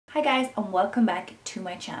Hi guys, and welcome back to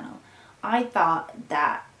my channel. I thought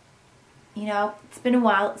that, it's been a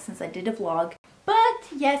while since I did a vlog, but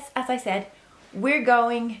yes, as I said, we're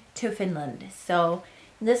going to Finland. So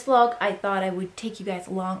in this vlog, I thought I would take you guys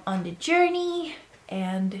along on the journey,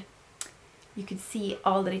 and you could see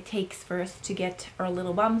all that it takes for us to get our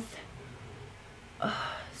little bums.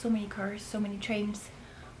 So many cars, so many trains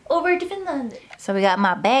over to Finland. So we got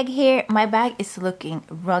my bag here. My bag is looking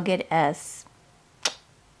rugged as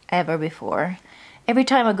ever before. Every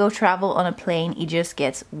time I go travel on a plane, it just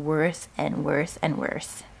gets worse and worse and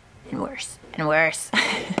worse and worse and worse.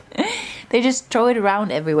 They just throw it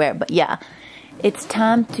around everywhere. But yeah, it's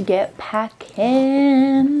time to get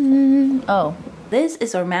packing. Oh, this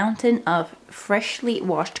is our mountain of freshly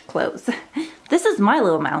washed clothes. This is my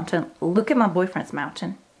little mountain. Look at my boyfriend's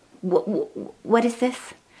mountain. What is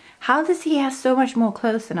this? How does he have so much more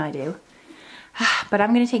clothes than I do? But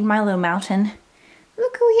I'm gonna take my little mountain.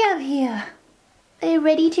 Look who we have here. Are you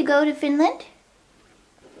ready to go to Finland?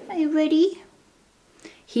 Are you ready?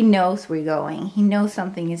 He knows we're going. He knows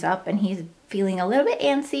something is up and he's feeling a little bit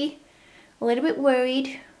antsy, a little bit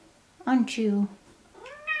worried. Aren't you?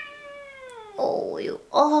 Oh, you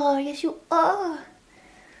are. Yes, you are.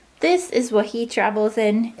 This is what he travels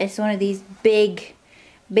in. It's one of these big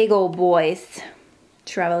old boys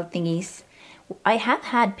travel thingies. I have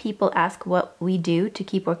had people ask what we do to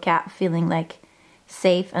keep our cat feeling like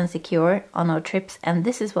safe and secure on our trips, and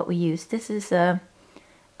this is what we use. This is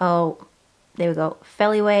oh, there we go,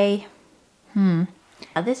 Feliway.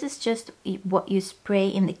 This is just what you spray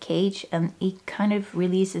in the cage, and it kind of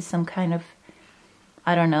releases some kind of,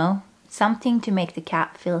 I don't know, something to make the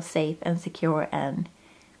cat feel safe and secure. And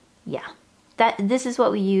yeah, this is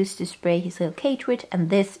what we use to spray his little cage with, and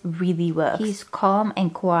this really works. He's calm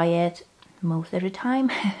and quiet most of the time,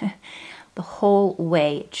 the whole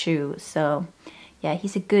way through. So yeah,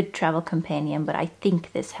 he's a good travel companion, but I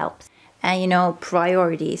think this helps. And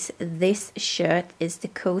priorities. This shirt is the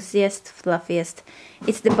coziest, fluffiest.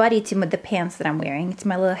 It's the body to the pants that I'm wearing. It's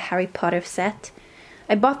my little Harry Potter set.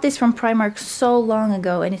 I bought this from Primark so long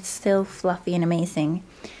ago, and it's still fluffy and amazing.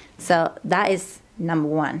 So that is number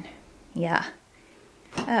one. Yeah.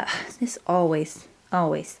 This always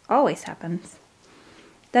happens.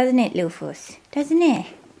 Doesn't it, Lufus? Doesn't it?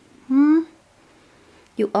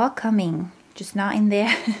 You are coming. Just not in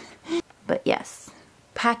there. But yes,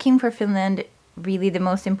 packing for Finland, really the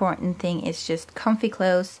most important thing is just comfy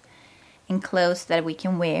clothes and clothes that we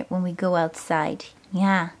can wear when we go outside.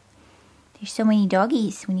 Yeah, there's so many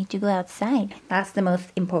doggies, we need to go outside. That's the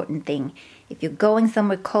most important thing. If you're going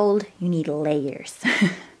somewhere cold, you need layers.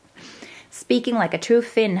 Speaking like a true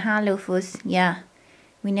Finn, huh, Lufus? Yeah,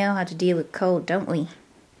 we know how to deal with cold, don't we?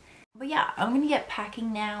 But yeah, I'm gonna get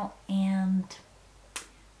packing now and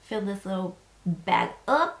fill this little bag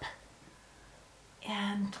up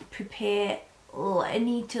and prepare. I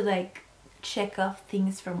need to check off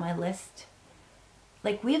things from my list.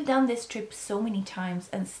 We've done this trip so many times,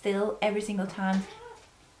 and still every single time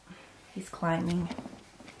he's climbing.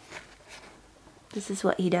 This is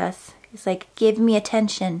what he does. He's like, give me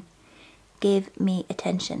attention, give me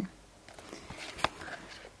attention.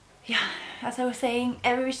 Yeah, as I was saying,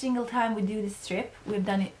 every single time we do this trip, we've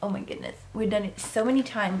done it, oh my goodness, we've done it so many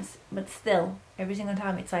times, but still, every single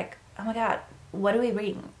time it's like, oh my god, what do we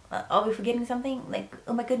bring? Are we forgetting something?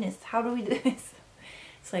 Oh my goodness, how do we do this?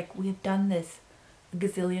 It's like, we've done this a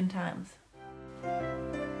gazillion times.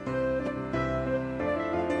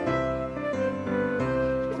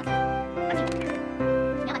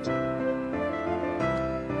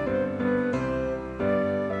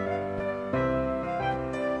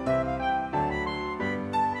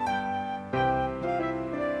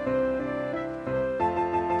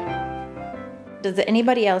 Does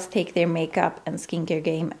anybody else take their makeup and skincare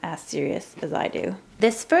game as serious as I do?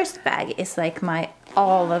 This first bag is like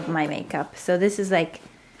all of my makeup. So this is like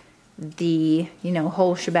the,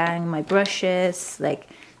 whole shebang, my brushes,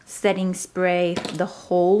 setting spray, the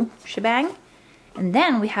whole shebang. And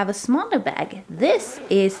then we have a smaller bag. This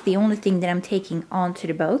is the only thing that I'm taking onto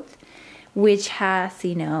the boat, which has,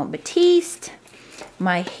 Batiste,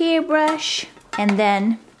 my hairbrush, and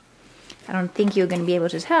then, I don't think you're going to be able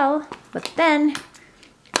to tell, but then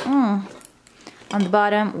on the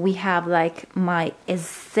bottom we have my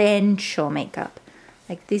essential makeup.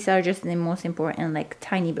 These are just the most important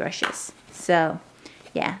tiny brushes. So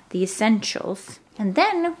yeah, the essentials. And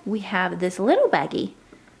then we have this little baggie.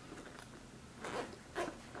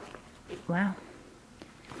 Wow.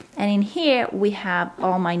 And in here we have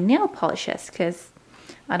all my nail polishes, because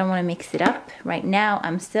I don't want to mix it up. Right now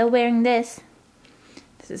I'm still wearing this.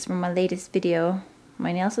 This is from my latest video.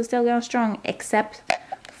 My nails are still going strong, except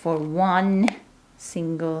for one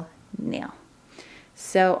single nail.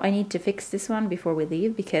 So I need to fix this one before we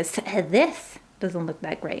leave because this doesn't look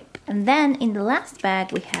that great. And then in the last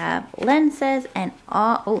bag we have lenses and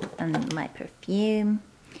and my perfume.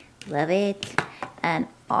 Love it. And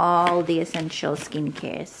all the essential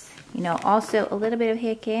skincares. You know, also a little bit of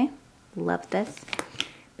hair care. Love this.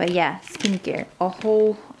 But yeah, skincare.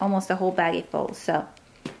 Almost a whole baggie full. So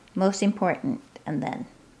most important and then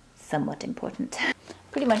somewhat important.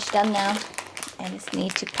 Pretty much done now. I just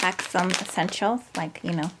need to pack some essentials like,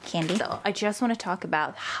 you know, candy. So I just want to talk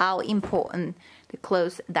about how important the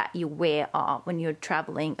clothes that you wear are when you're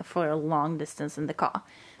traveling for a long distance in the car.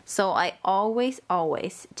 So I always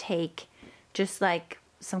take just like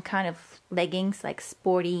some kind of leggings, like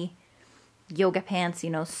sporty yoga pants, you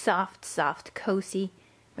know, soft, cozy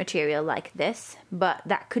material like this. But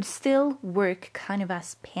that could still work kind of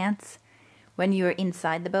as pants when you're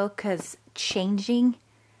inside the boat, because changing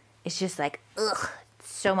is just like, ugh,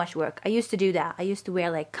 so much work. I used to do that. I used to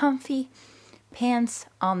wear like comfy pants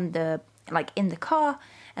on the, like in the car,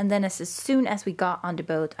 and then as soon as we got on the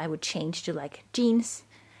boat, I would change to like jeans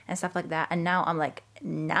and stuff like that. And now I'm like,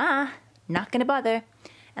 nah, not gonna bother.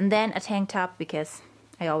 And then a tank top, because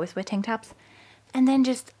I always wear tank tops. And then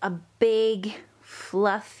just a big,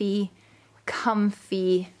 fluffy,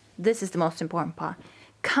 comfy, this is the most important part,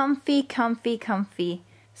 comfy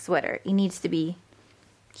sweater. It needs to be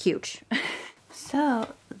huge.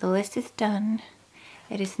 So the list is done.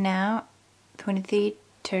 It is now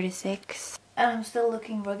 23:36 and I'm still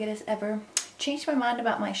looking rugged as ever. Changed my mind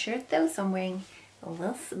about my shirt though, so I'm wearing a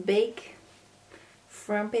less big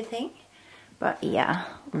frumpy thing. But yeah,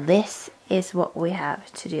 this is what we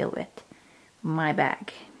have to deal with. My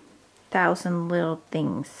bag. 1,000 little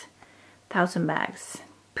things. 1,000 bags.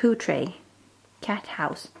 Poo tray. Cat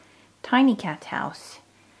house. Tiny cat house.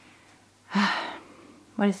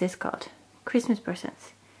 What is this called? Christmas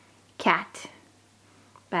presents. Cat.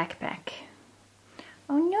 Backpack.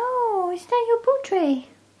 Oh no, is that your poo tray?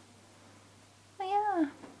 Oh yeah.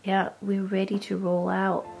 Yeah, we're ready to roll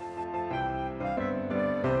out.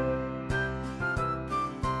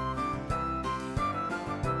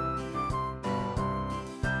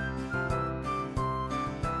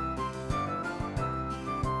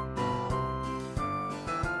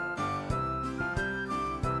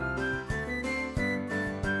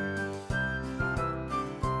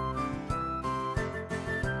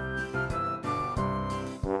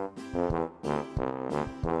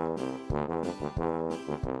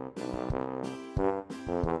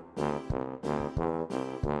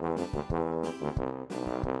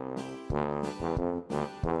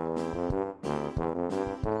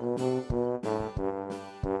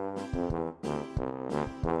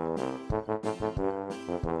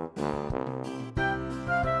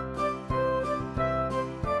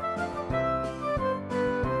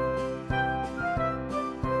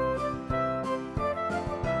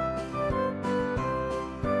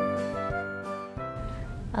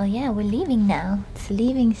 Oh yeah, we're leaving now. It's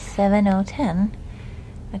leaving 7:10.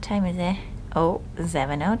 What time is it? Oh,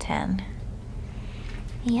 7:10.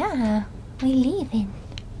 Yeah, we're leaving.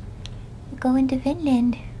 We're going to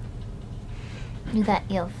Finland. You got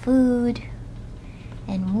your food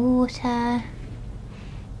and water.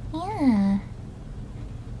 Yeah.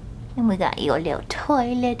 And we got your little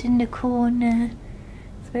toilet in the corner.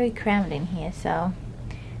 It's very crammed in here, so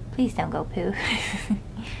please don't go poo.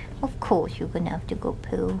 Of course you're gonna have to go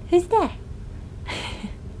poo. Who's that?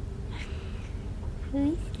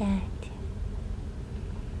 Who is that?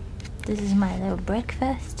 This is my little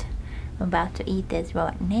breakfast. I'm about to eat this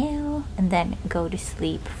right now and then go to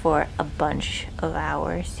sleep for a bunch of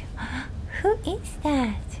hours. Who is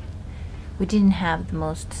that? We didn't have the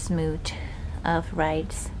most smooth of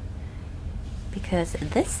rides because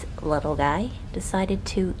this little guy decided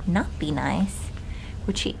to not be nice,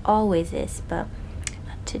 which he always is, but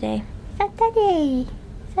not today. Saturday!